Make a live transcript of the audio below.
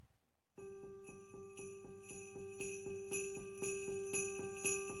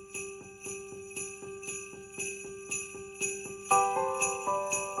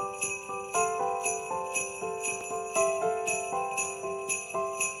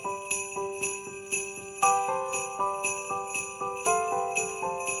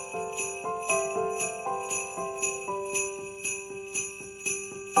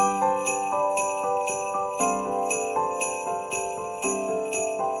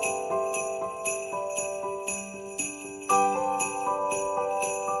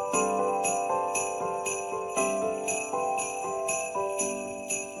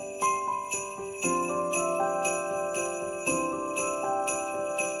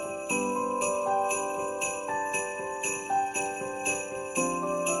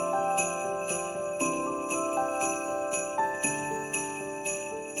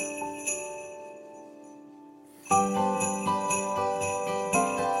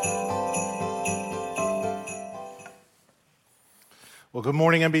Well, good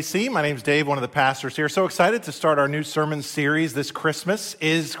morning, NBC. My name's Dave, one of the pastors here. So excited to start our new sermon series this Christmas.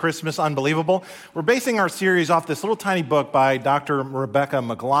 Is Christmas Unbelievable? We're basing our series off this little tiny book by Dr. Rebecca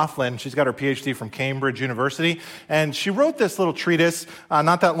McLaughlin. She's got her PhD from Cambridge University, and she wrote this little treatise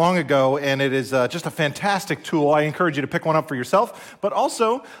not that long ago, and it is just a fantastic tool. I encourage you to pick one up for yourself, but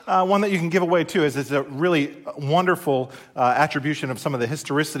also one that you can give away too, as it's a really wonderful attribution of some of the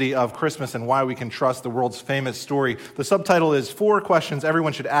historicity of Christmas and why we can trust the world's famous story. The subtitle is 4 Questions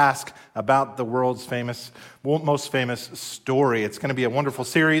Everyone Should Ask About the World's Most Famous Story. It's going to be a wonderful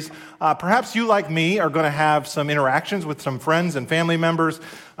series. Perhaps you, like me, are going to have some interactions with some friends and family members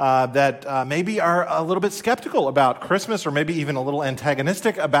that maybe are a little bit skeptical about Christmas, or maybe even a little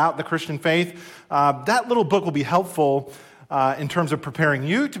antagonistic about the Christian faith. That little book will be helpful in terms of preparing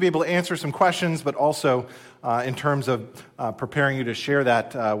you to be able to answer some questions, but also in terms of preparing you to share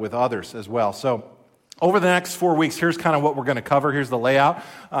that with others as well. So, over the next 4 weeks, here's kind of what we're going to cover. Here's the layout.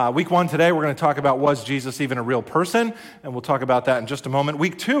 Week 1 today, we're going to talk about, was Jesus even a real person? And we'll talk about that in just a moment.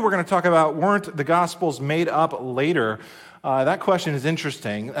 Week 2, we're going to talk about, weren't the Gospels made up later? That question is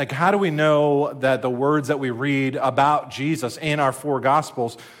interesting. Like, how do we know that the words that we read about Jesus in our 4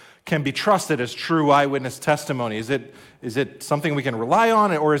 Gospels can be trusted as true eyewitness testimony? Is it something we can rely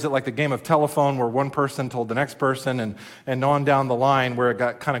on, or is it like the game of telephone where one person told the next person and on down the line where it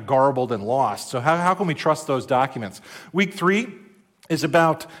got kind of garbled and lost? So how can we trust those documents? Week 3 is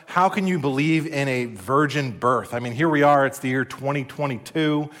about how can you believe in a virgin birth? I mean, here we are, it's the year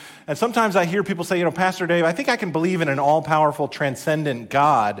 2022, and sometimes I hear people say, Pastor Dave, I think I can believe in an all-powerful, transcendent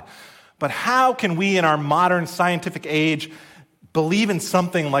God, but how can we in our modern scientific age believe in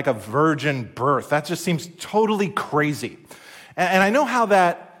something like a virgin birth? That just seems totally crazy. And I know how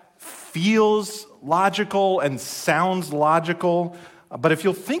that feels logical and sounds logical, but if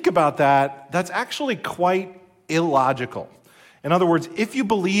you'll think about that, that's actually quite illogical. In other words, if you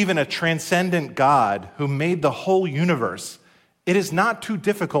believe in a transcendent God who made the whole universe, it is not too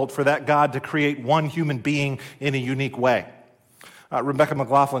difficult for that God to create one human being in a unique way. Rebecca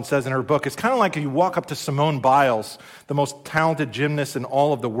McLaughlin says in her book, it's kind of like if you walk up to Simone Biles, the most talented gymnast in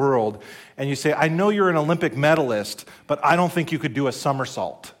all of the world, and you say, I know you're an Olympic medalist, but I don't think you could do a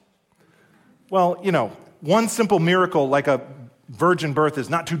somersault. Well, one simple miracle like a virgin birth is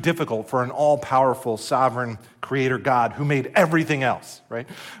not too difficult for an all-powerful, sovereign creator God who made everything else, right?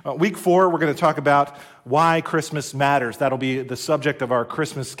 Week 4, we're going to talk about why Christmas matters. That'll be the subject of our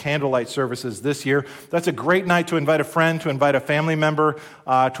Christmas candlelight services this year. That's a great night to invite a friend, to invite a family member,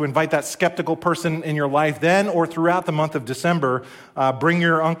 to invite that skeptical person in your life. Then or throughout the month of December, bring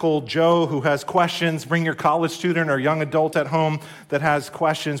your Uncle Joe who has questions, bring your college student or young adult at home that has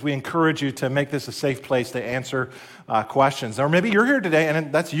questions. We encourage you to make this a safe place to answer questions. Or maybe you're here today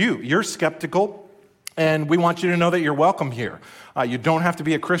and that's you. You're skeptical, and we want you to know that you're welcome here. You don't have to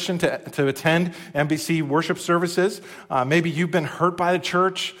be a Christian to attend NBC worship services. Maybe you've been hurt by the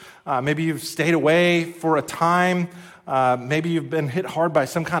church. Maybe you've stayed away for a time. Maybe you've been hit hard by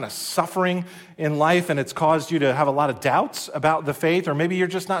some kind of suffering in life, and it's caused you to have a lot of doubts about the faith. Or maybe you're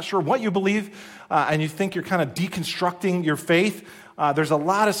just not sure what you believe, and you think you're kind of deconstructing your faith. There's a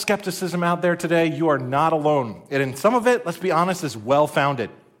lot of skepticism out there today. You are not alone. And some of it, let's be honest, is well-founded.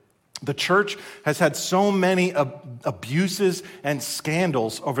 The church has had so many abuses and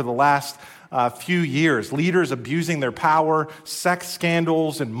scandals over the last few years. Leaders abusing their power, sex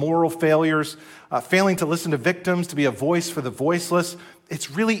scandals and moral failures, failing to listen to victims, to be a voice for the voiceless.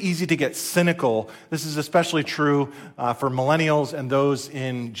 It's really easy to get cynical. This is especially true for millennials and those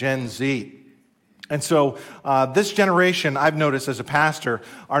in Gen Z. And so this generation, I've noticed as a pastor,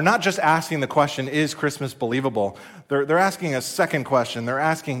 are not just asking the question, is Christmas believable? They're asking a second question. They're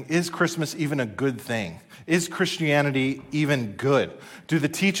asking, is Christmas even a good thing? Is Christianity even good? Do the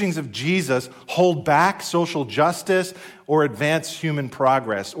teachings of Jesus hold back social justice or advance human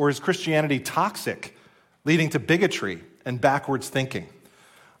progress? Or is Christianity toxic, leading to bigotry and backwards thinking?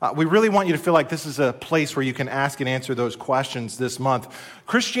 We really want you to feel like this is a place where you can ask and answer those questions this month.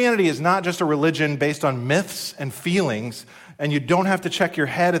 Christianity is not just a religion based on myths and feelings, and you don't have to check your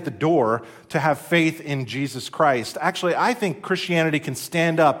head at the door to have faith in Jesus Christ. Actually, I think Christianity can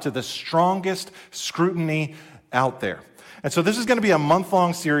stand up to the strongest scrutiny out there. And so this is going to be a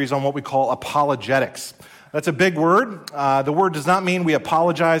month-long series on what we call apologetics. That's a big word. The word does not mean we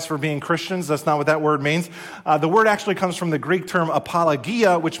apologize for being Christians. That's not what that word means. The word actually comes from the Greek term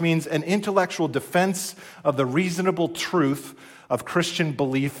apologia, which means an intellectual defense of the reasonable truth of Christian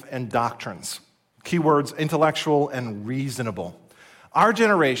belief and doctrines. Keywords, intellectual and reasonable. Our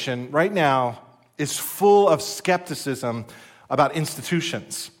generation right now is full of skepticism about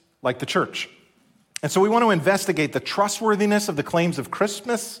institutions like the church. And so we want to investigate the trustworthiness of the claims of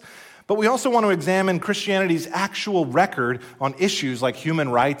Christmas, but we also want to examine Christianity's actual record on issues like human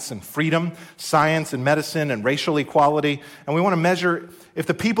rights and freedom, science and medicine and racial equality. And we want to measure if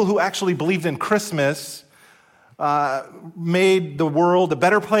the people who actually believed in Christmas made the world a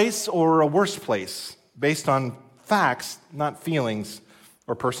better place or a worse place based on facts, not feelings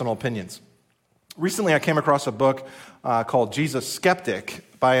or personal opinions. Recently, I came across a book called Jesus Skeptic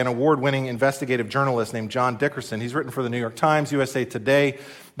by an award-winning investigative journalist named John Dickerson. He's written for the New York Times, USA Today.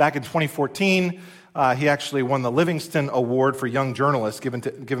 Back in 2014, he actually won the Livingston Award for Young Journalists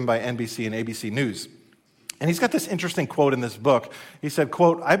given by NBC and ABC News. And he's got this interesting quote in this book. He said,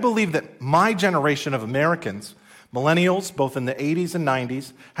 quote, "I believe that my generation of Americans, millennials, both in the 80s and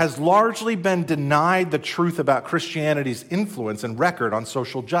 90s, has largely been denied the truth about Christianity's influence and record on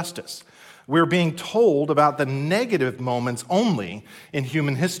social justice. We're being told about the negative moments only in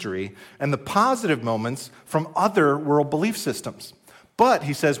human history and the positive moments from other world belief systems. But,"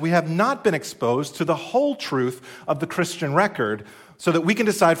 he says, "we have not been exposed to the whole truth of the Christian record so that we can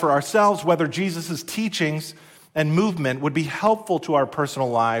decide for ourselves whether Jesus' teachings and movement would be helpful to our personal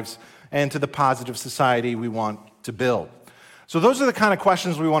lives and to the positive society we want to build." So those are the kind of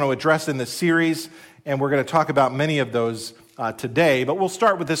questions we want to address in this series, and we're going to talk about many of those today. But we'll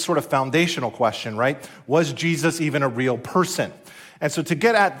start with this sort of foundational question, right? Was Jesus even a real person? And so to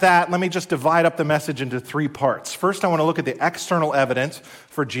get at that, let me just divide up the message into three parts. First, I want to look at the external evidence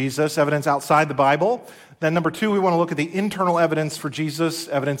for Jesus, evidence outside the Bible. Then number two, we want to look at the internal evidence for Jesus,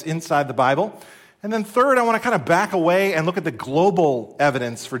 evidence inside the Bible. And then third, I want to kind of back away and look at the global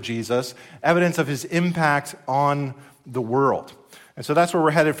evidence for Jesus, evidence of his impact on the world. And so that's where we're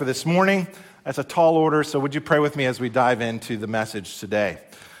headed for this morning. That's a tall order, so would you pray with me as we dive into the message today?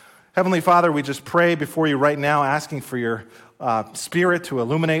 Heavenly Father, we just pray before you right now, asking for your Spirit to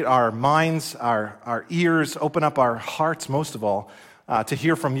illuminate our minds, our ears, open up our hearts most of all, to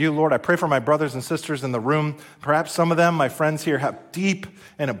hear from you, Lord. I pray for my brothers and sisters in the room. Perhaps some of them, my friends here, have deep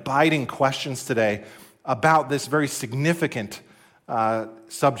and abiding questions today about this very significant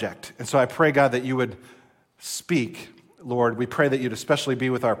subject. And so I pray, God, that you would speak, Lord. We pray that you'd especially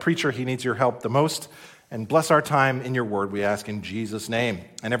be with our preacher. He needs your help the most. And bless our time in your word, we ask in Jesus' name.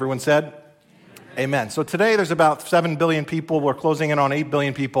 And everyone said, Amen. So today there's about 7 billion people. We're closing in on 8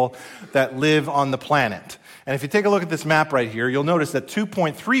 billion people that live on the planet. And if you take a look at this map right here, you'll notice that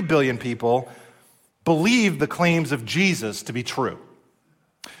 2.3 billion people believe the claims of Jesus to be true.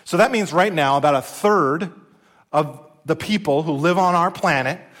 So that means right now about a third of the people who live on our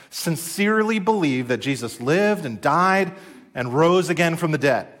planet sincerely believe that Jesus lived and died and rose again from the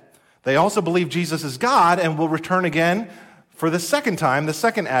dead. They also believe Jesus is God and will return again for the second time, the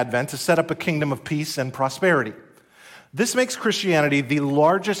second advent, to set up a kingdom of peace and prosperity. This makes Christianity the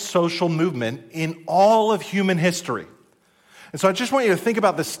largest social movement in all of human history. And so I just want you to think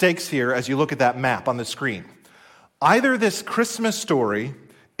about the stakes here as you look at that map on the screen. Either this Christmas story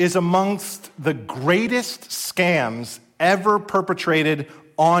is amongst the greatest scams ever perpetrated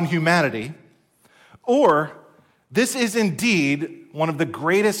on humanity, or this is indeed one of the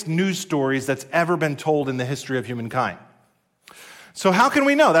greatest news stories that's ever been told in the history of humankind. So how can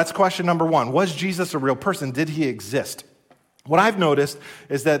we know? That's question number one. Was Jesus a real person? Did he exist? What I've noticed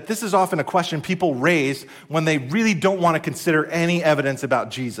is that this is often a question people raise when they really don't want to consider any evidence about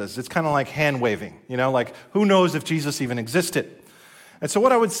Jesus. It's kind of like hand waving, like who knows if Jesus even existed? And so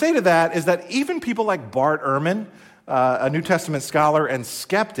what I would say to that is that even people like Bart Ehrman, a New Testament scholar and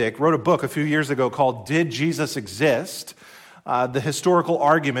skeptic, wrote a book a few years ago called Did Jesus Exist? The historical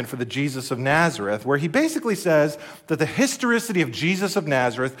argument for the Jesus of Nazareth, where he basically says that the historicity of Jesus of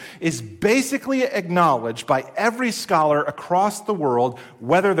Nazareth is basically acknowledged by every scholar across the world,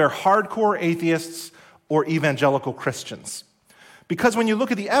 whether they're hardcore atheists or evangelical Christians. Because when you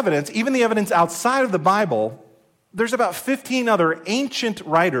look at the evidence, even the evidence outside of the Bible, there's about 15 other ancient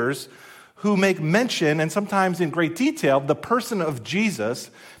writers who make mention, and sometimes in great detail, the person of Jesus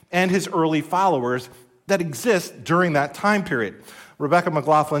and his early followers that exist during that time period. Rebecca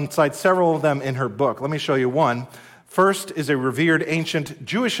McLaughlin cites several of them in her book. Let me show you one. First is a revered ancient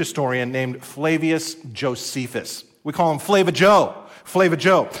Jewish historian named Flavius Josephus. We call him Flava Joe. Flava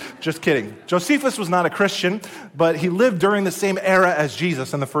Joe. Just kidding. Josephus was not a Christian, but he lived during the same era as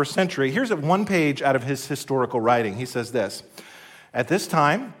Jesus in the first century. Here's one page out of his historical writing. He says this: "At this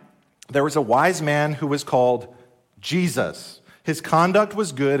time, there was a wise man who was called Jesus. His conduct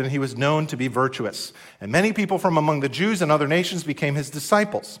was good, and he was known to be virtuous. And many people from among the Jews and other nations became his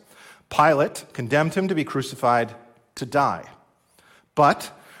disciples. Pilate condemned him to be crucified to die.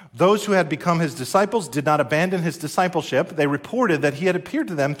 But Those who had become his disciples did not abandon his discipleship. They reported that he had appeared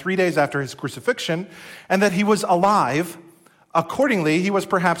to them 3 days after his crucifixion and that he was alive. Accordingly, he was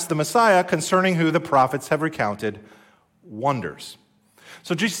perhaps the Messiah, concerning who the prophets have recounted wonders.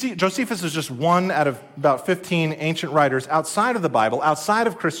 So Josephus is just one out of about 15 ancient writers outside of the Bible, outside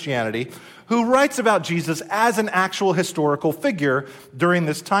of Christianity, who writes about Jesus as an actual historical figure during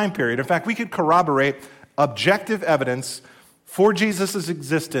this time period. In fact, we could corroborate objective evidence for Jesus'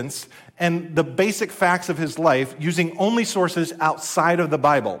 existence and the basic facts of his life using only sources outside of the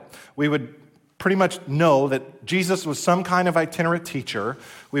Bible. We would pretty much know that Jesus was some kind of itinerant teacher.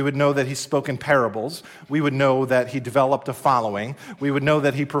 We would know that he spoke in parables. We would know that he developed a following. We would know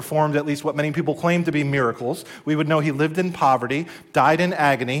that he performed at least what many people claim to be miracles. We would know he lived in poverty, died in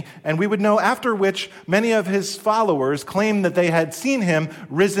agony, and we would know after which many of his followers claimed that they had seen him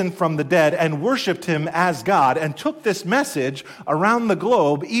risen from the dead and worshiped him as God and took this message around the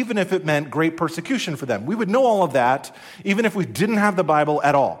globe, even if it meant great persecution for them. We would know all of that even if we didn't have the Bible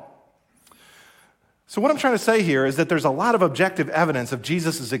at all. So what I'm trying to say here is that there's a lot of objective evidence of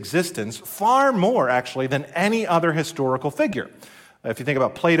Jesus' existence, far more actually than any other historical figure. If you think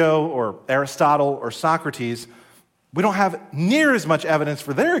about Plato or Aristotle or Socrates, we don't have near as much evidence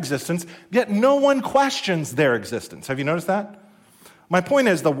for their existence, yet no one questions their existence. Have you noticed that? My point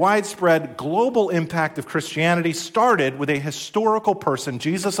is the widespread global impact of Christianity started with a historical person,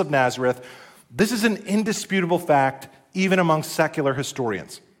 Jesus of Nazareth. This is an indisputable fact, even among secular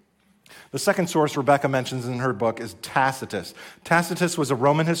historians. The second source Rebecca mentions in her book is Tacitus. Tacitus was a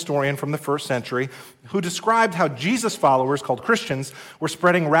Roman historian from the first century who described how Jesus followers, called Christians, were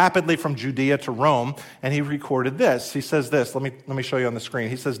spreading rapidly from Judea to Rome, and he recorded this. He says this, let me show you on the screen.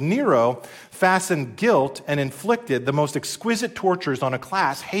 He says, Nero fastened guilt and inflicted the most exquisite tortures on a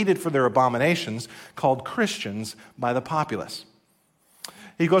class hated for their abominations, called Christians by the populace.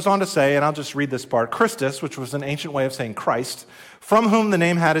 He goes on to say, and I'll just read this part, Christus, which was an ancient way of saying Christ, from whom the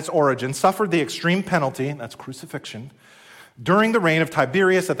name had its origin, suffered the extreme penalty, that's crucifixion, during the reign of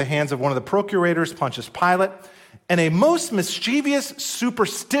Tiberius at the hands of one of the procurators, Pontius Pilate, and a most mischievous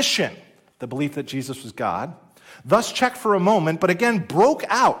superstition, the belief that Jesus was God, thus checked for a moment, but again broke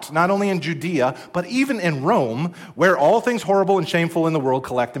out, not only in Judea, but even in Rome, where all things horrible and shameful in the world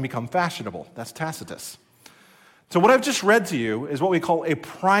collect and become fashionable. That's Tacitus. So what I've just read to you is what we call a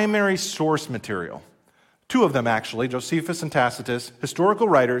primary source material. Two of them, actually, Josephus and Tacitus, historical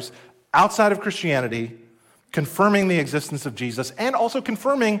writers outside of Christianity, confirming the existence of Jesus and also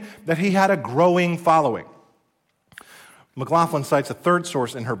confirming that he had a growing following. McLaughlin cites a third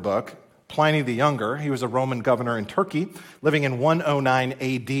source in her book, Pliny the Younger. He was a Roman governor in Turkey, living in 109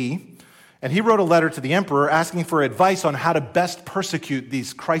 AD, and he wrote a letter to the emperor asking for advice on how to best persecute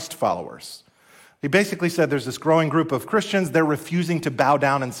these Christ followers. He basically said there's this growing group of Christians, they're refusing to bow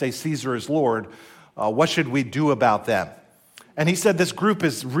down and say Caesar is Lord. What should we do about them? And he said this group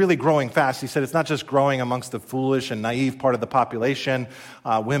is really growing fast. He said it's not just growing amongst the foolish and naive part of the population,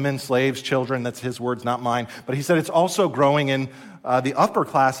 women, slaves, children, that's his words, not mine. But he said it's also growing in the upper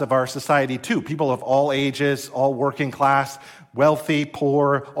class of our society too. People of all ages, all working class, wealthy,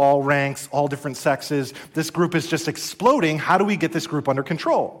 poor, all ranks, all different sexes. This group is just exploding. How do we get this group under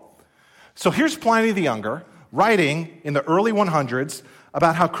control? So here's Pliny the Younger writing in the early 100s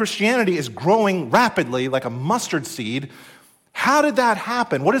about how Christianity is growing rapidly like a mustard seed. How did that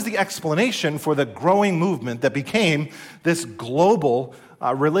happen? What is the explanation for the growing movement that became this global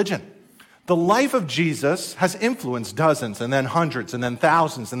religion? The life of Jesus has influenced dozens and then hundreds and then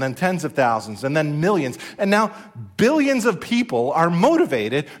thousands and then tens of thousands and then millions. And now billions of people are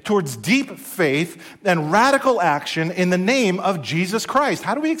motivated towards deep faith and radical action in the name of Jesus Christ.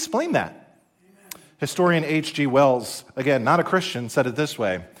 How do we explain that? Historian H.G. Wells, again, not a Christian, said it this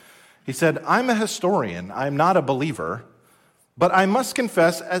way. He said, I'm a historian, I'm not a believer, but I must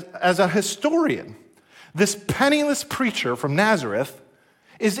confess, as a historian, this penniless preacher from Nazareth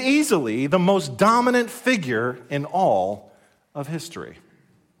is easily the most dominant figure in all of history.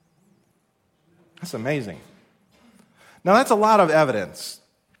 That's amazing. Now, that's a lot of evidence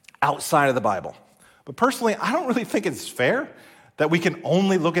outside of the Bible. But personally, I don't really think it's fair that we can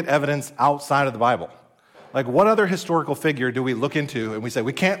only look at evidence outside of the Bible. Like, what other historical figure do we look into and we say,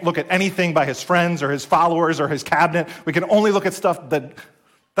 we can't look at anything by his friends or his followers or his cabinet. We can only look at stuff that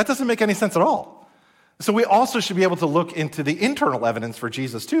doesn't make any sense at all. So we also should be able to look into the internal evidence for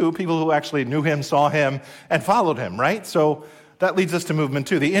Jesus too, people who actually knew him, saw him, and followed him, right? So that leads us to movement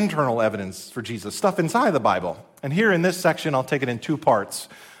two, the internal evidence for Jesus, stuff inside the Bible. And here in this section, I'll take it in two parts.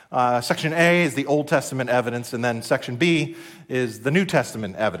 Section A is the Old Testament evidence, and then section B is the New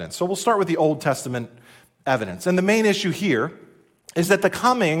Testament evidence. So we'll start with the Old Testament evidence. And the main issue here is that the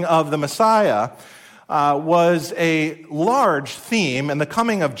coming of the Messiah was a large theme, and the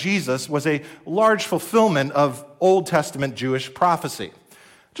coming of Jesus was a large fulfillment of Old Testament Jewish prophecy.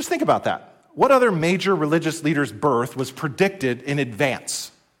 Just think about that. What other major religious leader's birth was predicted in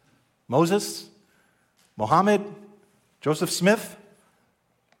advance? Moses? Muhammad? Joseph Smith?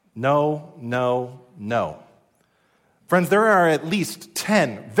 No, no, no. Friends, there are at least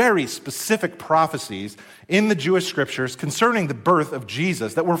 10 very specific prophecies in the Jewish scriptures concerning the birth of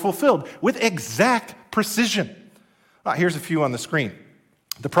Jesus that were fulfilled with exact precision. Here's a few on the screen.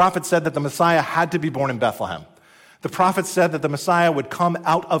 The prophet said that the Messiah had to be born in Bethlehem. The prophet said that the Messiah would come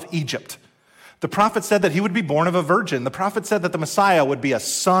out of Egypt. The prophet said that he would be born of a virgin. The prophet said that the Messiah would be a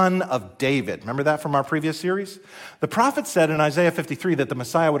son of David. Remember that from our previous series? The prophet said in Isaiah 53 that the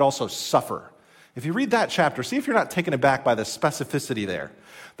Messiah would also suffer. If you read that chapter, see if you're not taken aback by the specificity there.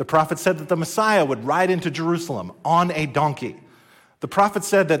 The prophet said that the Messiah would ride into Jerusalem on a donkey. The prophet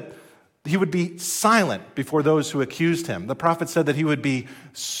said that he would be silent before those who accused him. The prophet said that he would be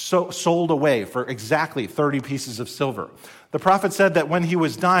sold away for exactly 30 pieces of silver. The prophet said that when he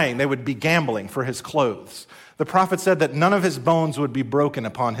was dying, they would be gambling for his clothes. The prophet said that none of his bones would be broken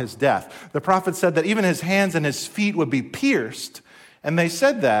upon his death. The prophet said that even his hands and his feet would be pierced. And they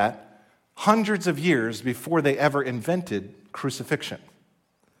said that hundreds of years before they ever invented crucifixion.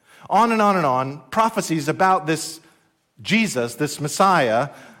 On and on and on, prophecies about this Jesus, this Messiah,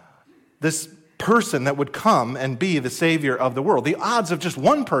 this person that would come and be the Savior of the world. The odds of just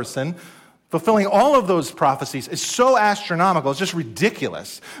one person fulfilling all of those prophecies is so astronomical, it's just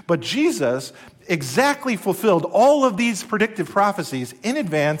ridiculous. But Jesus exactly fulfilled all of these predictive prophecies in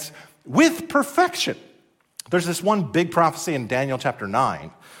advance with perfection. There's this one big prophecy in Daniel chapter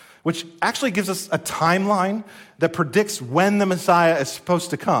 9, which actually gives us a timeline that predicts when the Messiah is supposed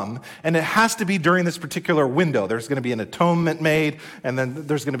to come, and it has to be during this particular window. There's going to be an atonement made, and then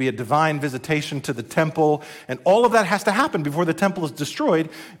there's going to be a divine visitation to the temple, and all of that has to happen before the temple is destroyed,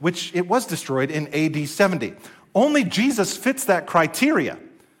 which it was destroyed in AD 70. Only Jesus fits that criteria.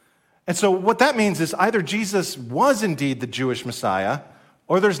 And so what that means is either Jesus was indeed the Jewish Messiah,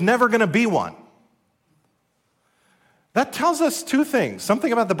 or there's never going to be one. That tells us two things,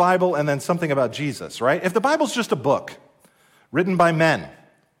 something about the Bible and then something about Jesus, right? If the Bible's just a book written by men,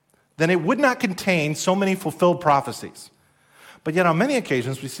 then it would not contain so many fulfilled prophecies. But yet on many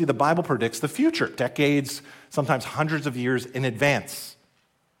occasions, we see the Bible predicts the future, decades, sometimes hundreds of years in advance.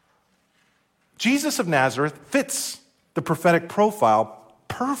 Jesus of Nazareth fits the prophetic profile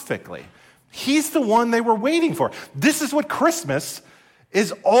perfectly. He's the one they were waiting for. This is what Christmas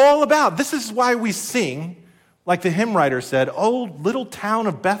is all about. This is why we sing, like the hymn writer said, "O little town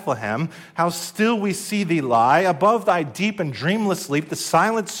of Bethlehem, how still we see thee lie. Above thy deep and dreamless sleep the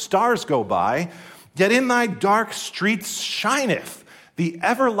silent stars go by. Yet in thy dark streets shineth the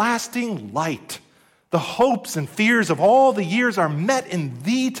everlasting light. The hopes and fears of all the years are met in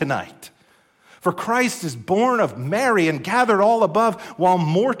thee tonight. For Christ is born of Mary and gathered all above. While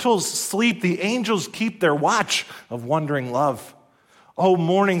mortals sleep, the angels keep their watch of wondering love. O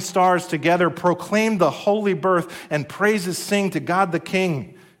morning stars together proclaim the holy birth, and praises sing to God the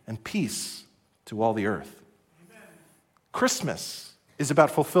King, and peace to all the earth." Amen. Christmas is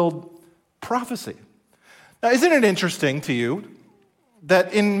about fulfilled prophecy. Now, isn't it interesting to you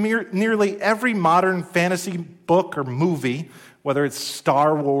that in nearly every modern fantasy book or movie, whether it's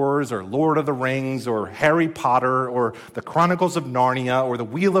Star Wars or Lord of the Rings or Harry Potter or the Chronicles of Narnia or the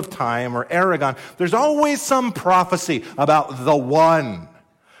Wheel of Time or Aragon, there's always some prophecy about the one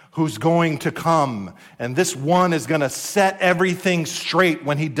who's going to come, and this one is going to set everything straight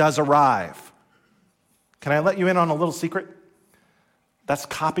when he does arrive. Can I let you in on a little secret? That's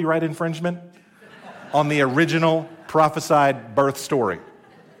copyright infringement on the original prophesied birth story,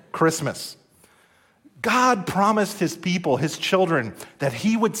 Christmas. God promised his people, his children, that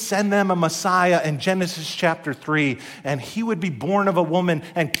he would send them a Messiah in Genesis chapter 3, and he would be born of a woman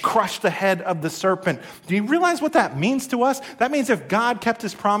and crush the head of the serpent. Do you realize what that means to us? That means if God kept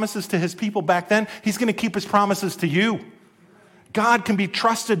his promises to his people back then, he's going to keep his promises to you. God can be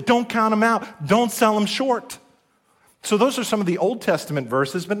trusted. Don't count him out. Don't sell him short. So those are some of the Old Testament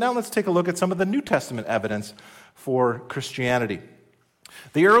verses, but now let's take a look at some of the New Testament evidence for Christianity.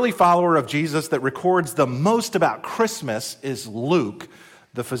 The early follower of Jesus that records the most about Christmas is Luke,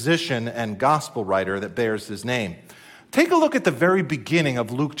 the physician and gospel writer that bears his name. Take a look at the very beginning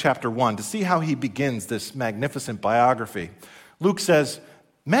of Luke chapter 1 to see how he begins this magnificent biography. Luke says,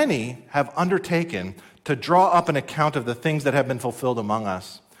 "Many have undertaken to draw up an account of the things that have been fulfilled among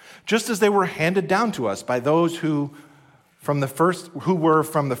us, just as they were handed down to us by those who were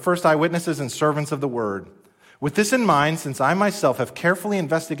from the first eyewitnesses and servants of the word. With this in mind, since I myself have carefully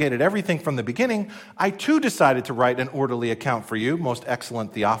investigated everything from the beginning, I too decided to write an orderly account for you, most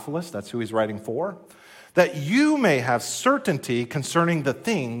excellent Theophilus," that's who he's writing for, "that you may have certainty concerning the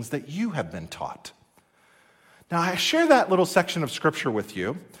things that you have been taught." Now, I share that little section of Scripture with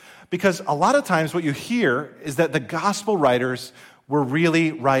you because a lot of times what you hear is that the gospel writers were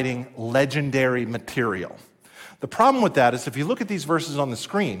really writing legendary material. The problem with that is if you look at these verses on the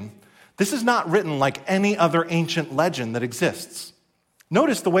screen, this is not written like any other ancient legend that exists.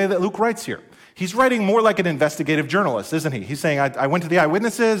 Notice the way that Luke writes here. He's writing more like an investigative journalist, isn't he? He's saying, I went to the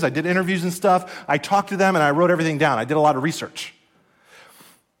eyewitnesses, I did interviews and stuff, I talked to them, and I wrote everything down. I did a lot of research.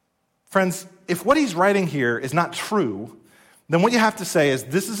 Friends, if what he's writing here is not true, then what you have to say is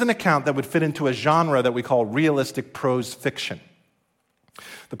this is an account that would fit into a genre that we call realistic prose fiction.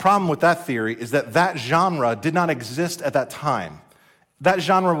 The problem with that theory is that that genre did not exist at that time. That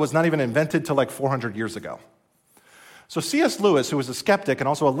genre was not even invented till like 400 years ago. So C.S. Lewis, who was a skeptic and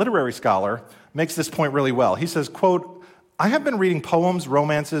also a literary scholar, makes this point really well. He says, quote, "I have been reading poems,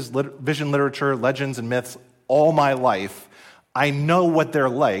 romances, vision literature, legends, and myths all my life. I know what they're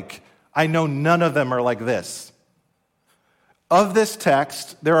like. I know none of them are like this. Of this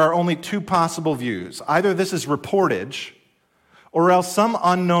text, there are only two possible views. Either this is reportage, or else some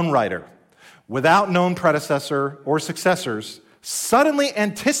unknown writer, without known predecessor or successors, suddenly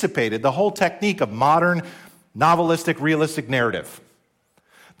anticipated the whole technique of modern novelistic, realistic narrative.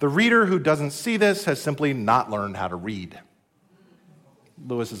 The reader who doesn't see this has simply not learned how to read."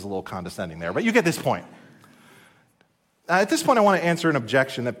 Lewis is a little condescending there, but you get this point. At this point, I want to answer an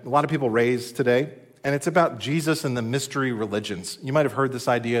objection that a lot of people raise today, and it's about Jesus and the mystery religions. You might have heard this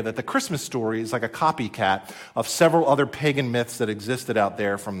idea that the Christmas story is like a copycat of several other pagan myths that existed out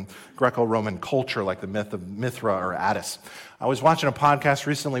there from Greco-Roman culture, like the myth of Mithra or Attis. I was watching a podcast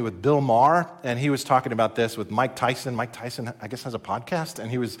recently with Bill Maher, and he was talking about this with Mike Tyson. Mike Tyson, I guess, has a podcast, and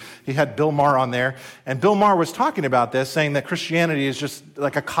he had Bill Maher on there. And Bill Maher was talking about this, saying that Christianity is just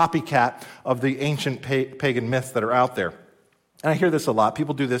like a copycat of the ancient pagan myths that are out there. And I hear this a lot.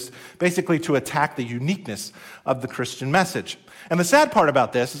 People do this basically to attack the uniqueness of the Christian message. And the sad part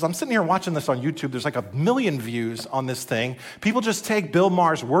about this is I'm sitting here watching this on YouTube. There's like 1 million views on this thing. People just take Bill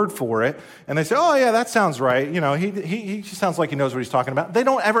Maher's word for it, and they say, "Oh, yeah, that sounds right. You know, he sounds like he knows what he's talking about." They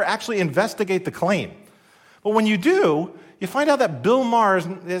don't ever actually investigate the claim. But when you do, you find out that Bill Maher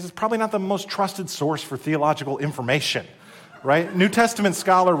is probably not the most trusted source for theological information. Right? New Testament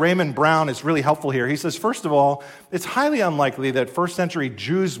scholar Raymond Brown is really helpful here. He says, first of all, it's highly unlikely that first century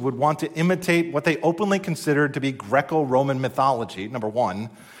Jews would want to imitate what they openly considered to be Greco-Roman mythology, number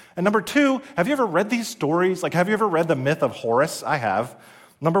one. And number two, have you ever read these stories? Like, have you ever read the myth of Horus? I have.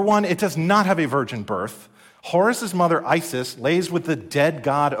 Number one, it does not have a virgin birth. Horus's mother Isis lays with the dead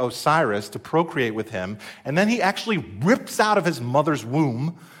god Osiris to procreate with him, and then he actually rips out of his mother's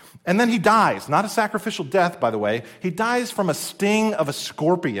womb. And then he dies, not a sacrificial death, by the way. He dies from a sting of a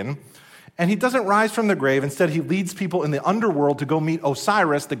scorpion, and he doesn't rise from the grave. Instead, he leads people in the underworld to go meet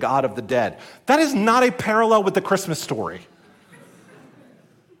Osiris, the god of the dead. That is not a parallel with the Christmas story.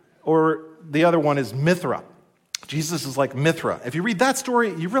 Or the other one is Mithra. Jesus is like Mithra. If you read that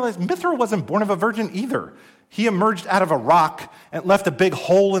story, you realize Mithra wasn't born of a virgin either. He emerged out of a rock and left a big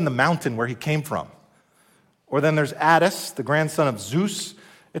hole in the mountain where he came from. Or then there's Attis, the grandson of Zeus.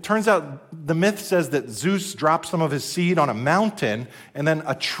 It turns out the myth says that Zeus dropped some of his seed on a mountain, and then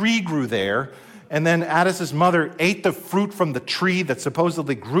a tree grew there, and then Attis's mother ate the fruit from the tree that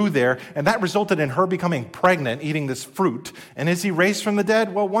supposedly grew there, and that resulted in her becoming pregnant, eating this fruit. And is he raised from the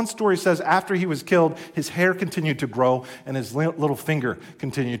dead? Well, one story says after he was killed, his hair continued to grow, and his little finger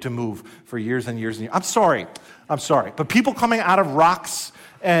continued to move for years and years and years. I'm sorry, but people coming out of rocks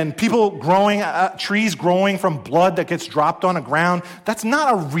and people growing, trees growing from blood that gets dropped on the ground, that's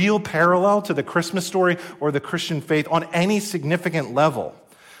not a real parallel to the Christmas story or the Christian faith on any significant level.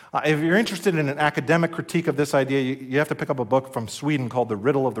 If you're interested in an academic critique of this idea, you have to pick up a book from Sweden called The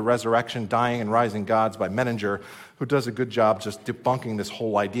Riddle of the Resurrection, Dying and Rising Gods by Menninger, who does a good job just debunking this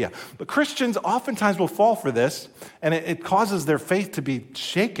whole idea. But Christians oftentimes will fall for this, and it causes their faith to be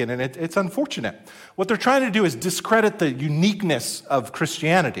shaken, and it's unfortunate. What they're trying to do is discredit the uniqueness of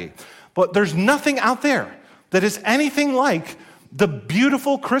Christianity. But there's nothing out there that is anything like the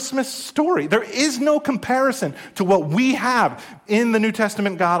beautiful Christmas story. There is no comparison to what we have in the New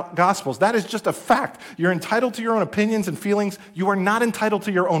Testament Gospels. That is just a fact. You're entitled to your own opinions and feelings. You are not entitled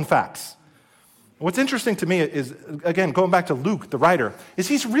to your own facts. What's interesting to me is, again, going back to Luke, the writer, is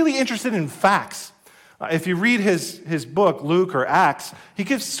he's really interested in facts. If you read his book, Luke or Acts, he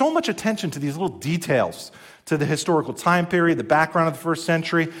gives so much attention to these little details, to the historical time period, the background of the first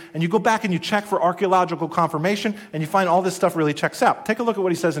century, and you go back and you check for archaeological confirmation, and you find all this stuff really checks out. Take a look at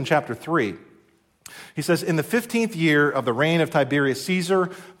what he says in chapter 3. He says, in the 15th year of the reign of Tiberius Caesar,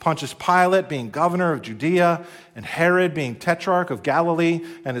 Pontius Pilate being governor of Judea, and Herod being tetrarch of Galilee,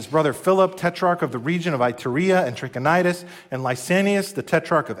 and his brother Philip, tetrarch of the region of Iturea and Trachonitis, and Lysanias, the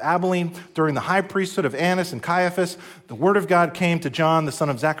tetrarch of Abilene, during the high priesthood of Annas and Caiaphas, the word of God came to John, the son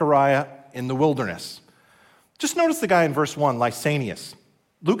of Zechariah, in the wilderness. Just notice the guy in verse 1, Lysanias.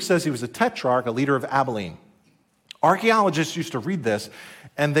 Luke says he was a tetrarch, a leader of Abilene. Archaeologists used to read this,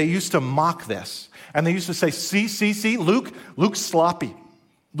 and they used to mock this. And they used to say, see, Luke's sloppy.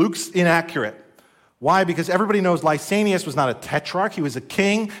 Luke's inaccurate. Why? Because everybody knows Lysanias was not a tetrarch. He was a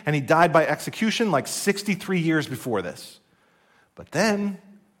king, and he died by execution like 63 years before this. But then,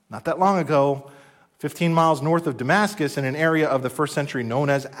 not that long ago, 15 miles north of Damascus, in an area of the first century known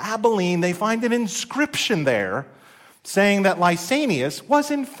as Abilene, they find an inscription there saying that Lysanias was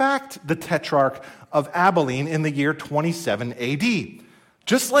in fact the tetrarch of Abilene in the year 27 AD.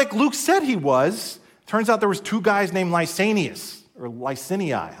 Just like Luke said he was, turns out there was two guys named Lysanias, or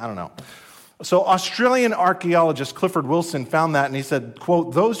Lycinii, I don't know. So Australian archaeologist Clifford Wilson found that, and he said,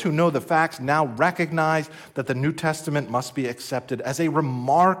 quote, those who know the facts now recognize that the New Testament must be accepted as a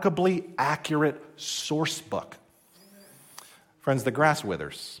remarkably accurate source book. Friends, the grass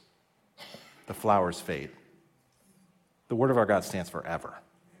withers, the flowers fade. The word of our God stands forever.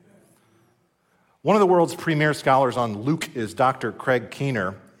 One of the world's premier scholars on Luke is Dr. Craig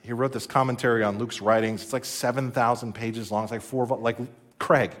Keener. He wrote this commentary on Luke's writings. It's like 7,000 pages long. It's like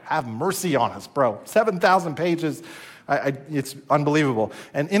Craig, have mercy on us, bro. 7,000 pages. It's unbelievable.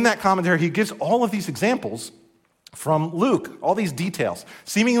 And in that commentary, he gives all of these examples from Luke, all these details,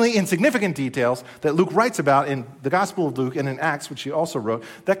 seemingly insignificant details that Luke writes about in the Gospel of Luke and in Acts, which he also wrote,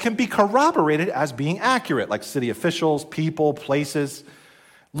 that can be corroborated as being accurate, like city officials, people, places.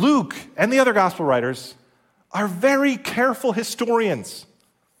 Luke and the other gospel writers are very careful historians,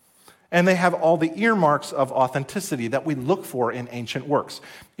 and they have all the earmarks of authenticity that we look for in ancient works.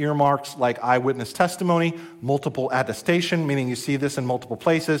 Earmarks like eyewitness testimony, multiple attestation, meaning you see this in multiple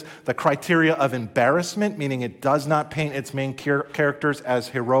places, the criteria of embarrassment, meaning it does not paint its main characters as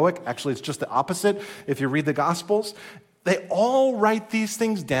heroic. Actually, it's just the opposite if you read the Gospels. They all write these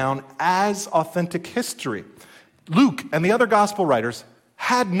things down as authentic history. Luke and the other gospel writers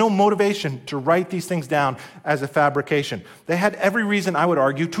had no motivation to write these things down as a fabrication. They had every reason, I would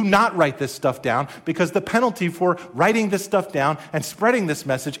argue, to not write this stuff down, because the penalty for writing this stuff down and spreading this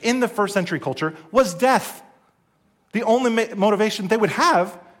message in the first century culture was death. The only motivation they would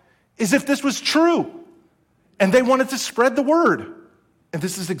have is if this was true, and they wanted to spread the word. And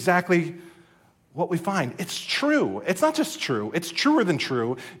this is exactly what we find. It's true. It's not just true. It's truer than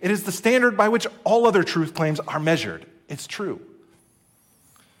true. It is the standard by which all other truth claims are measured. It's true.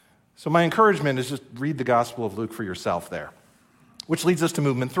 So my encouragement is just read the Gospel of Luke for yourself there, which leads us to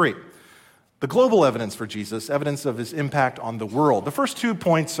movement 3. The global evidence for Jesus, evidence of his impact on the world. The first 2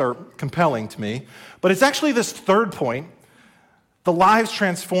 points are compelling to me, but it's actually this third point, the lives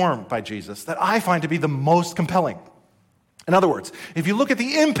transformed by Jesus, that I find to be the most compelling. In other words, if you look at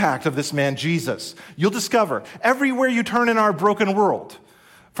the impact of this man, Jesus, you'll discover everywhere you turn in our broken world,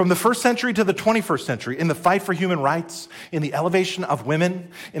 from the first century to the 21st century, in the fight for human rights, in the elevation of women,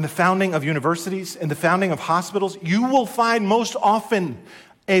 in the founding of universities, in the founding of hospitals, you will find most often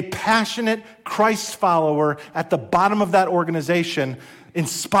a passionate Christ follower at the bottom of that organization,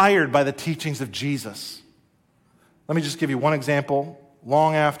 inspired by the teachings of Jesus. Let me just give you one example.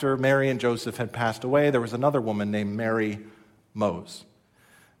 Long after Mary and Joseph had passed away, there was another woman named Mary Mose.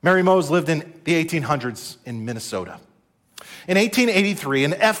 Mary Mose lived in the 1800s in Minnesota. In 1883,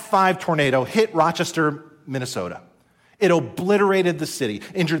 an F5 tornado hit Rochester, Minnesota. It obliterated the city,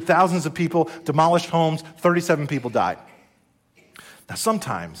 injured thousands of people, demolished homes, 37 people died. Now,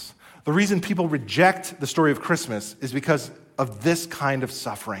 sometimes the reason people reject the story of Christmas is because of this kind of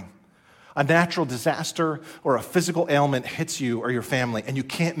suffering. A natural disaster or a physical ailment hits you or your family, and you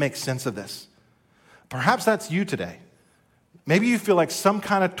can't make sense of this. Perhaps that's you today. Maybe you feel like some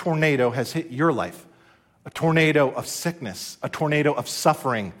kind of tornado has hit your life. A tornado of sickness, a tornado of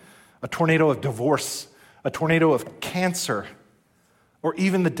suffering, a tornado of divorce, a tornado of cancer, or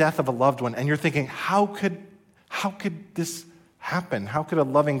even the death of a loved one. And you're thinking, how could this happen? How could a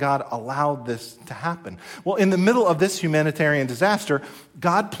loving God allow this to happen? Well, in the middle of this humanitarian disaster,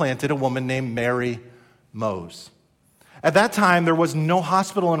 God planted a woman named Mary Mose. At that time, there was no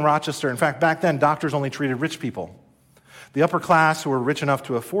hospital in Rochester. In fact, back then, doctors only treated rich people. the upper class who were rich enough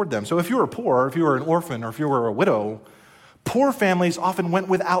to afford them. So if you were poor, if you were an orphan, or if you were a widow, poor families often went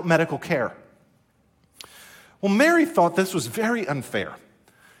without medical care. Well, Mary thought this was very unfair.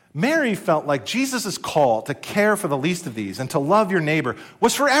 Mary felt like Jesus' call to care for the least of these and to love your neighbor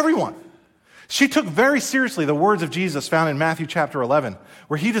was for everyone. She took very seriously the words of Jesus found in Matthew chapter 11,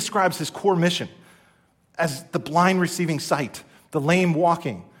 where he describes his core mission as the blind receiving sight, the lame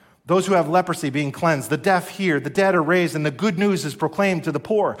walking, those who have leprosy being cleansed, the deaf hear, the dead are raised, and the good news is proclaimed to the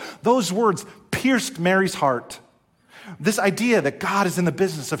poor. Those words pierced Mary's heart. This idea that God is in the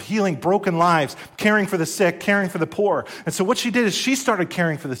business of healing broken lives, caring for the sick, caring for the poor. And so what she did is she started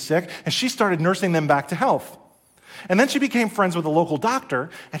caring for the sick, and she started nursing them back to health. And then she became friends with a local doctor,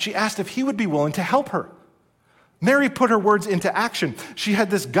 and she asked if he would be willing to help her. Mary put her words into action. She had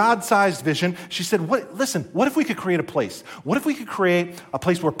this God-sized vision. She said, listen, what if we could create a place? What if we could create a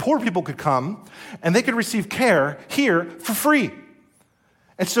place where poor people could come and they could receive care here for free?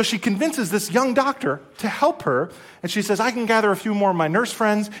 And so she convinces this young doctor to help her. And she says, I can gather a few more of my nurse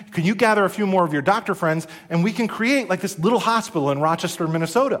friends. Can you gather a few more of your doctor friends? And we can create like this little hospital in Rochester,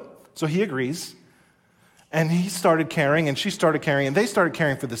 Minnesota. So he agrees. And he started caring, and she started caring, and they started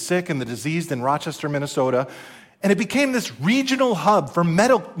caring for the sick and the diseased in Rochester, Minnesota. And it became this regional hub for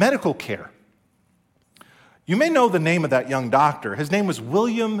medical care. You may know the name of that young doctor. His name was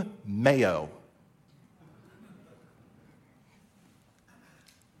William Mayo.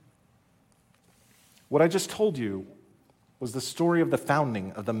 What I just told you was the story of the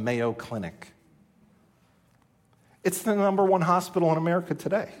founding of the Mayo Clinic. It's the #1 hospital in America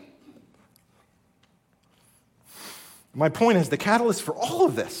today. My point is, the catalyst for all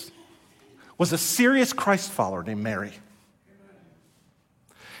of this was a serious Christ follower named Mary.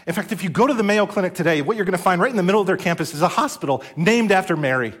 In fact, if you go to the Mayo Clinic today, what you're going to find right in the middle of their campus is a hospital named after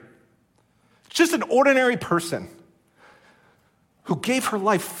Mary. Just an ordinary person who gave her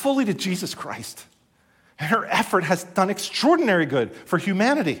life fully to Jesus Christ. And her effort has done extraordinary good for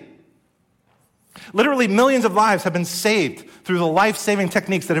humanity. Literally millions of lives have been saved through the life-saving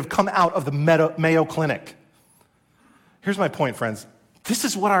techniques that have come out of the Mayo Clinic. Here's my point, friends. This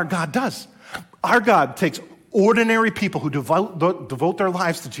is what our God does. Our God takes ordinary people who devote their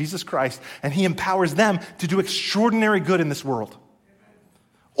lives to Jesus Christ, and he empowers them to do extraordinary good in this world.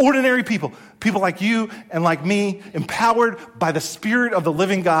 Ordinary people, people like you and like me, empowered by the Spirit of the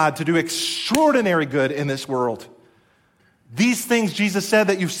living God to do extraordinary good in this world. These things, Jesus said,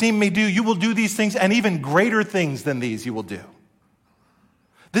 that you've seen me do, you will do these things, and even greater things than these you will do.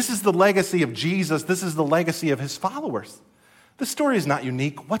 This is the legacy of Jesus. This is the legacy of his followers. This story is not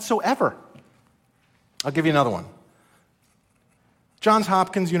unique whatsoever. I'll give you another one. Johns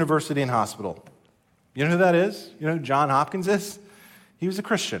Hopkins University and Hospital. You know who that is? You know who John Hopkins is? He was a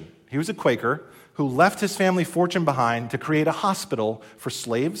Christian. He was a Quaker who left his family fortune behind to create a hospital for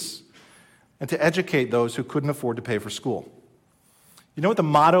slaves and to educate those who couldn't afford to pay for school. You know what the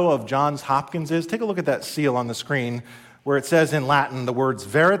motto of Johns Hopkins is? Take a look at that seal on the screen where it says in Latin the words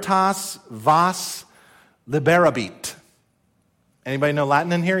Veritas Vas Liberabit. Anybody know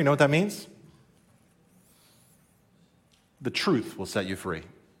Latin in here? You know what that means? The truth will set you free.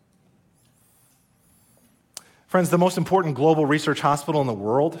 Friends, the most important global research hospital in the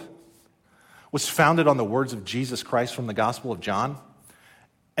world was founded on the words of Jesus Christ from the Gospel of John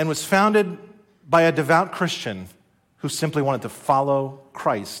and was founded by a devout Christian who simply wanted to follow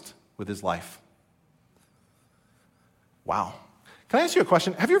Christ with his life. Wow. Can I ask you a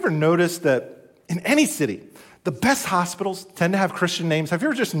question? Have you ever noticed that in any city, the best hospitals tend to have Christian names? Have you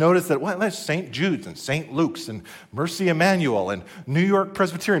ever just noticed that, well, there's St. Jude's and St. Luke's and Mercy Emmanuel and New York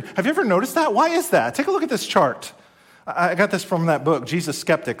Presbyterian? Have you ever noticed that? Why is that? Take a look at this chart. I got this from that book, Jesus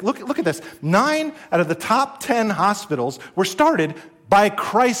Skeptic. Look at this. 9 out of the top 10 hospitals were started by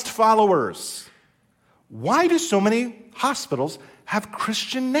Christ followers. Why do so many hospitals have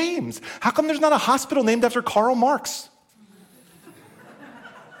Christian names? How come there's not a hospital named after Karl Marx?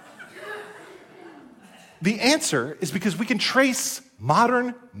 The answer is because we can trace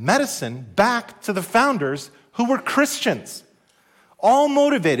modern medicine back to the founders who were Christians, all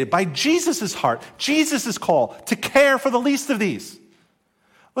motivated by Jesus' heart, Jesus' call to care for the least of these.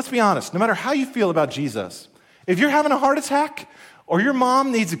 Let's be honest, no matter how you feel about Jesus, if you're having a heart attack or your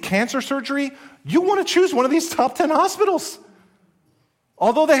mom needs a cancer surgery, you want to choose one of these top 10 hospitals.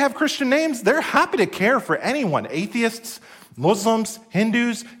 Although they have Christian names, they're happy to care for anyone, atheists, Muslims,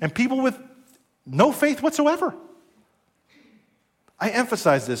 Hindus, and people with no faith whatsoever. I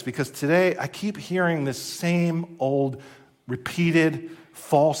emphasize this because today I keep hearing this same old, repeated,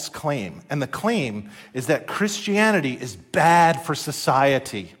 false claim. And the claim is that Christianity is bad for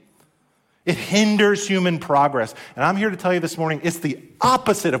society. It hinders human progress. And I'm here to tell you this morning, it's the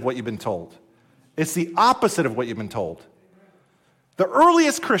opposite of what you've been told. It's the opposite of what you've been told. The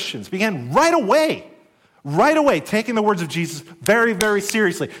earliest Christians began right away, taking the words of Jesus very, very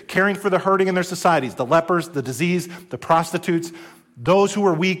seriously, caring for the hurting in their societies, the lepers, the diseased, the prostitutes, those who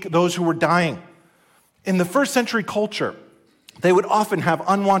were weak, those who were dying. In the first century culture, they would often have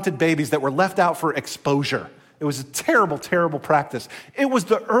unwanted babies that were left out for exposure. It was a terrible, terrible practice. It was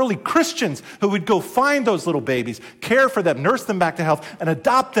the early Christians who would go find those little babies, care for them, nurse them back to health, and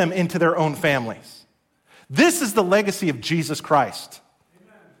adopt them into their own families. This is the legacy of Jesus Christ.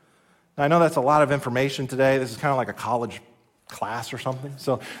 Now, I know that's a lot of information today. This is kind of like a college class or something.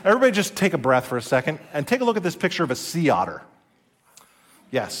 So everybody just take a breath for a second and take a look at this picture of a sea otter.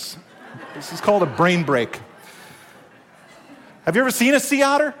 Yes, this is called a brain break. Have you ever seen a sea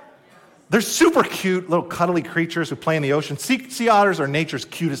otter? They're super cute, little cuddly creatures who play in the ocean. Sea otters are nature's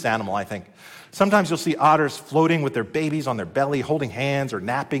cutest animal, I think. Sometimes you'll see otters floating with their babies on their belly, holding hands or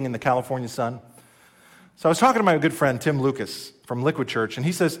napping in the California sun. So I was talking to my good friend, Tim Lucas from Liquid Church, and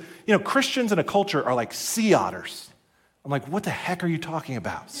he says, Christians in a culture are like sea otters. I'm like, what the heck are you talking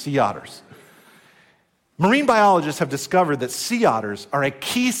about, sea otters? Marine biologists have discovered that sea otters are a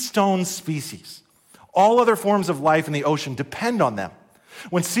keystone species. All other forms of life in the ocean depend on them.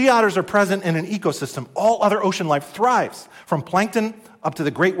 When sea otters are present in an ecosystem, all other ocean life thrives, from plankton up to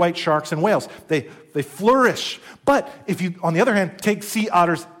the great white sharks and whales. They flourish. But if you, on the other hand, take sea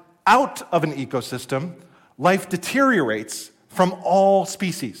otters out of an ecosystem, life deteriorates from all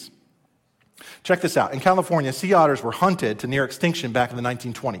species. Check this out. In California, sea otters were hunted to near extinction back in the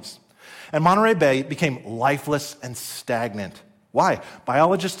 1920s. And Monterey Bay became lifeless and stagnant. Why?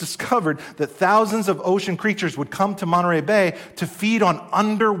 Biologists discovered that thousands of ocean creatures would come to Monterey Bay to feed on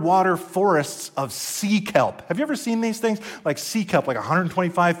underwater forests of sea kelp. Have you ever seen these things? Like sea kelp, like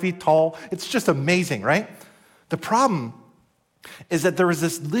 125 feet tall. It's just amazing, right? The problem is that there was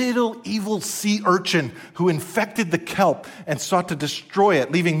this little evil sea urchin who infected the kelp and sought to destroy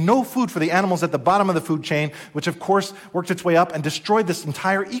it, leaving no food for the animals at the bottom of the food chain, which of course worked its way up and destroyed this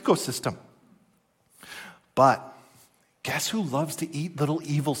entire ecosystem. But guess who loves to eat little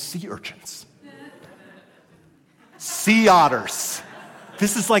evil sea urchins? Sea otters.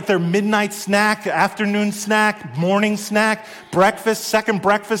 This is like their midnight snack, afternoon snack, morning snack, breakfast, second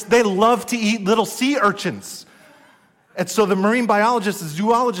breakfast. They love to eat little sea urchins. And so the marine biologists, the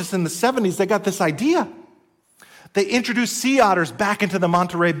zoologists in the 70s, they got this idea. They introduced sea otters back into the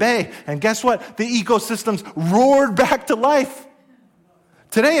Monterey Bay. And guess what? The ecosystems roared back to life.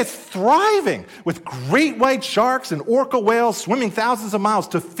 Today it's thriving with great white sharks and orca whales swimming thousands of miles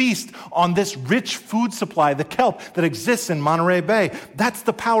to feast on this rich food supply, the kelp that exists in Monterey Bay. That's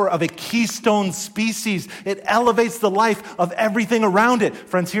the power of a keystone species. It elevates the life of everything around it.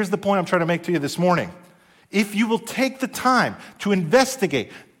 Friends, here's the point I'm trying to make to you this morning. If you will take the time to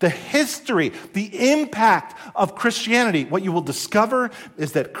investigate the history, the impact of Christianity, what you will discover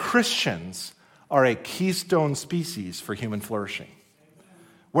is that Christians are a keystone species for human flourishing.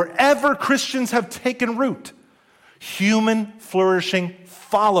 Wherever Christians have taken root, human flourishing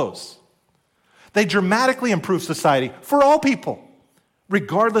follows. They dramatically improve society for all people,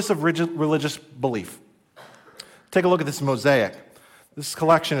 regardless of religious belief. Take a look at this mosaic. This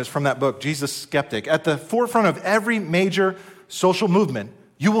collection is from that book, Jesus Skeptic. At the forefront of every major social movement,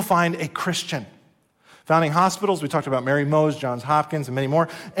 you will find a Christian. Founding hospitals, we talked about Mary Mose, Johns Hopkins, and many more.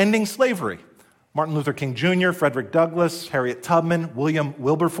 Ending slavery. Martin Luther King Jr., Frederick Douglass, Harriet Tubman, William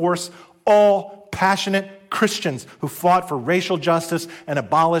Wilberforce, all passionate Christians who fought for racial justice and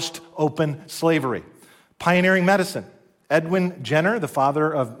abolished open slavery. Pioneering medicine. Edwin Jenner, the father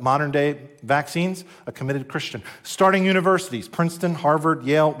of modern-day vaccines, a committed Christian. Starting universities, Princeton, Harvard,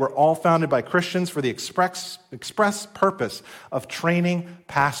 Yale, were all founded by Christians for the express purpose of training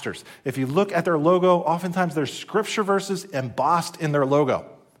pastors. If you look at their logo, oftentimes there's scripture verses embossed in their logo.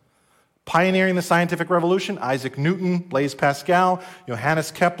 Pioneering the scientific revolution, Isaac Newton, Blaise Pascal,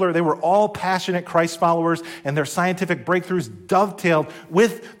 Johannes Kepler, they were all passionate Christ followers, and their scientific breakthroughs dovetailed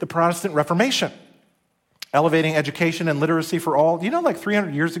with the Protestant Reformation. Elevating education and literacy for all. Do you know, like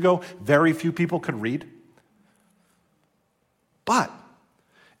 300 years ago, very few people could read? But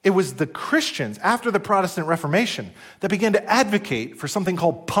it was the Christians, after the Protestant Reformation, that began to advocate for something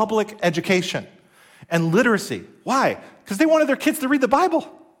called public education and literacy. Why? Because they wanted their kids to read the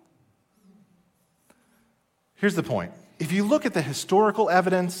Bible. Here's the point. If you look at the historical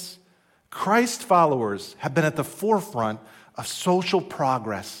evidence, Christ followers have been at the forefront of social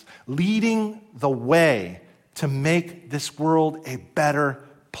progress, leading the way to make this world a better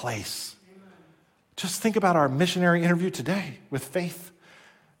place. Just think about our missionary interview today with Faith.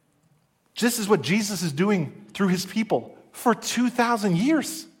 This is what Jesus is doing through his people for 2,000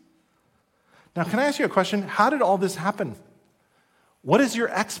 years. Now, can I ask you a question? How did all this happen? What is your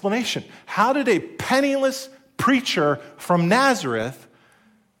explanation? How did a penniless preacher from Nazareth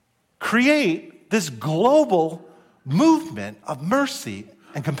create this global movement of mercy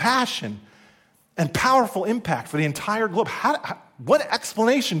and compassion and powerful impact for the entire globe? What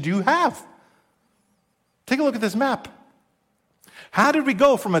explanation do you have? Take a look at this map. How did we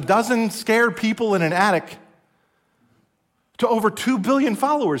go from a dozen scared people in an attic to over 2 billion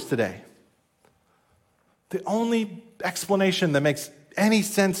followers today? The only explanation that makes any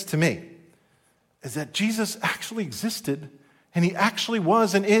sense to me is that Jesus actually existed, and he actually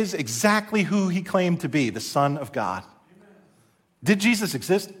was and is exactly who he claimed to be, the Son of God. Did Jesus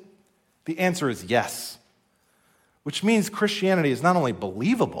exist? The answer is yes, which means Christianity is not only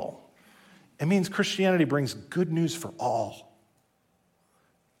believable, it means Christianity brings good news for all.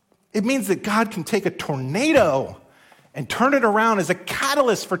 It means that God can take a tornado and turn it around as a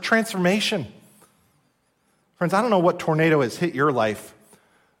catalyst for transformation. Friends, I don't know what tornado has hit your life,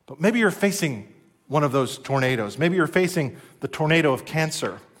 but maybe you're facing one of those tornadoes. Maybe you're facing the tornado of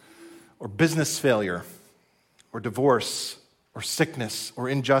cancer or business failure or divorce or sickness or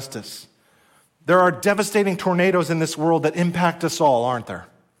injustice. There are devastating tornadoes in this world that impact us all, aren't there?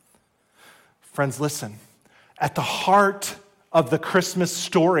 Friends, listen. At the heart of the Christmas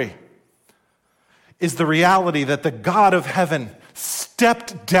story is the reality that the God of heaven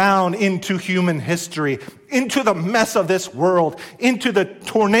stepped down into human history, into the mess of this world, into the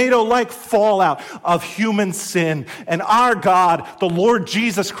tornado-like fallout of human sin. And our God, the Lord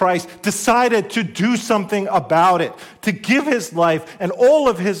Jesus Christ, decided to do something about it, to give his life and all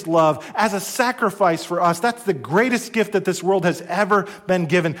of his love as a sacrifice for us. That's the greatest gift that this world has ever been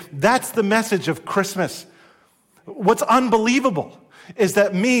given. That's the message of Christmas. What's unbelievable is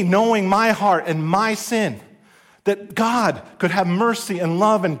that me, knowing my heart and my sin, that God could have mercy and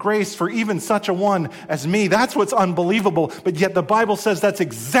love and grace for even such a one as me. That's what's unbelievable. But yet the Bible says that's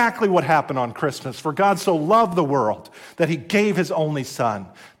exactly what happened on Christmas. For God so loved the world that he gave his only Son,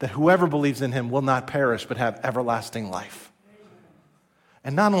 that whoever believes in him will not perish but have everlasting life.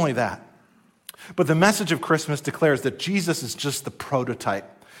 And not only that, but the message of Christmas declares that Jesus is just the prototype.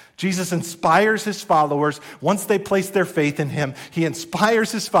 Jesus inspires his followers. Once they place their faith in him, he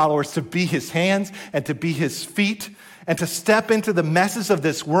inspires his followers to be his hands and to be his feet and to step into the messes of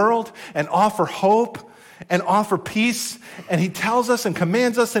this world and offer hope and offer peace. And he tells us and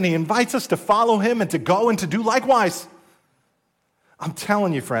commands us and he invites us to follow him and to go and to do likewise. I'm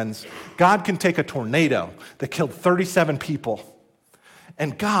telling you, friends, God can take a tornado that killed 37 people,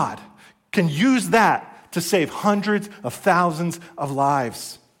 and God can use that to save hundreds of thousands of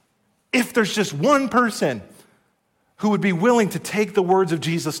lives. If there's just one person who would be willing to take the words of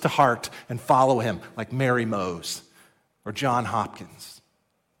Jesus to heart and follow him, like Mary Mose or John Hopkins.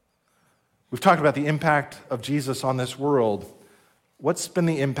 We've talked about the impact of Jesus on this world. What's been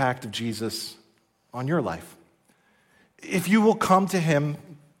the impact of Jesus on your life? If you will come to him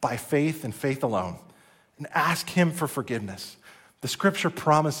by faith and faith alone and ask him for forgiveness, the scripture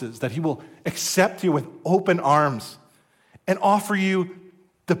promises that he will accept you with open arms and offer you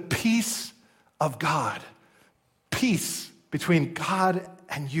the peace of God, peace between God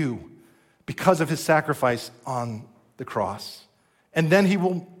and you because of his sacrifice on the cross. And then he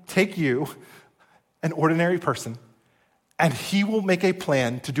will take you, an ordinary person, and he will make a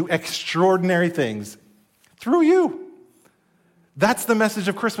plan to do extraordinary things through you. That's the message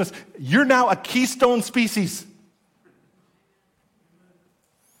of Christmas. You're now a keystone species.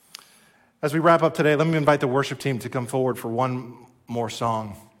 As we wrap up today, let me invite the worship team to come forward for one more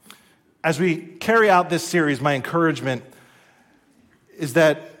song. As we carry out this series, my encouragement is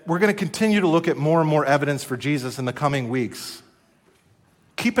that we're going to continue to look at more and more evidence for Jesus in the coming weeks.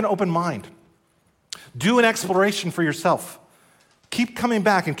 Keep an open mind. Do an exploration for yourself. Keep coming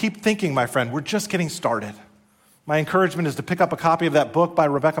back and keep thinking, my friend. We're just getting started. My encouragement is to pick up a copy of that book by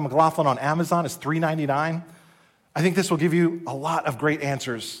Rebecca McLaughlin on Amazon. It's $3.99. I think this will give you a lot of great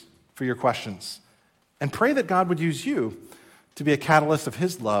answers for your questions. And pray that God would use you to be a catalyst of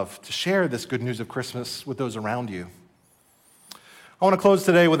his love, to share this good news of Christmas with those around you. I want to close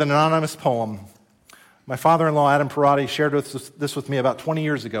today with an anonymous poem. My father-in-law, Adam Parati, shared this with me about 20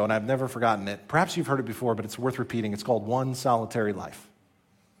 years ago, and I've never forgotten it. Perhaps you've heard it before, but it's worth repeating. It's called One Solitary Life.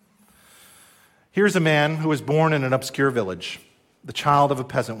 Here's a man who was born in an obscure village, the child of a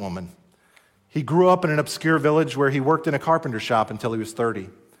peasant woman. He grew up in an obscure village where he worked in a carpenter shop until he was 30.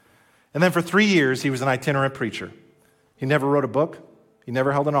 And then for 3 years, he was an itinerant preacher. He never wrote a book. He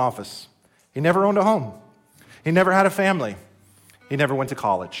never held an office. He never owned a home. He never had a family. He never went to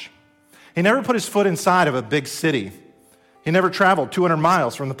college. He never put his foot inside of a big city. He never traveled 200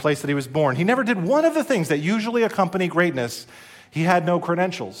 miles from the place that he was born. He never did one of the things that usually accompany greatness. He had no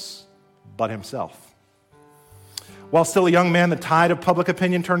credentials but himself. While still a young man, the tide of public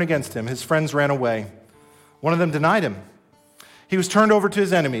opinion turned against him. His friends ran away. One of them denied him. He was turned over to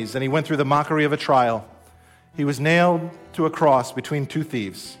his enemies, and he went through the mockery of a trial. He was nailed to a cross between two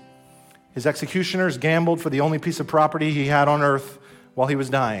thieves. His executioners gambled for the only piece of property he had on earth while he was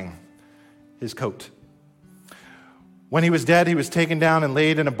dying, his coat. When he was dead, he was taken down and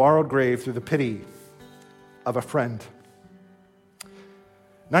laid in a borrowed grave through the pity of a friend.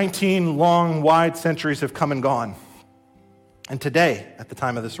 19 long, wide centuries have come and gone. And today, at the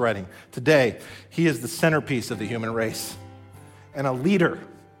time of this writing, today, he is the centerpiece of the human race and a leader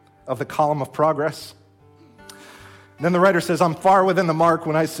of the column of progress. And then the writer says, I'm far within the mark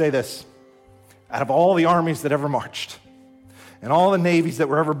when I say this. Out of all the armies that ever marched, and all the navies that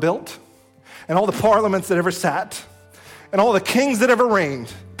were ever built, and all the parliaments that ever sat, and all the kings that ever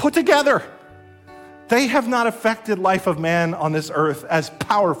reigned, put together, they have not affected life of man on this earth as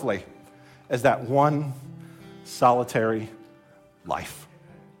powerfully as that one solitary life.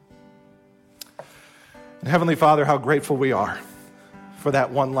 And Heavenly Father, how grateful we are for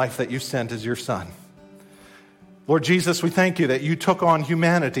that one life that you sent as your Son. Lord Jesus, we thank you that you took on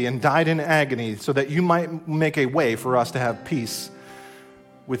humanity and died in agony so that you might make a way for us to have peace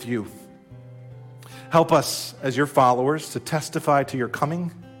with you. Help us as your followers to testify to your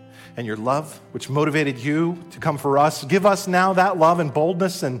coming and your love, which motivated you to come for us. Give us now that love and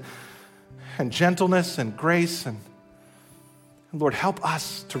boldness and gentleness and grace. And Lord, help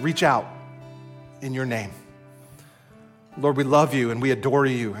us to reach out in your name. Lord, we love you and we adore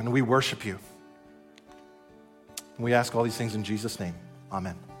you and we worship you. We ask all these things in Jesus' name.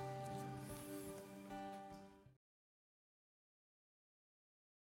 Amen.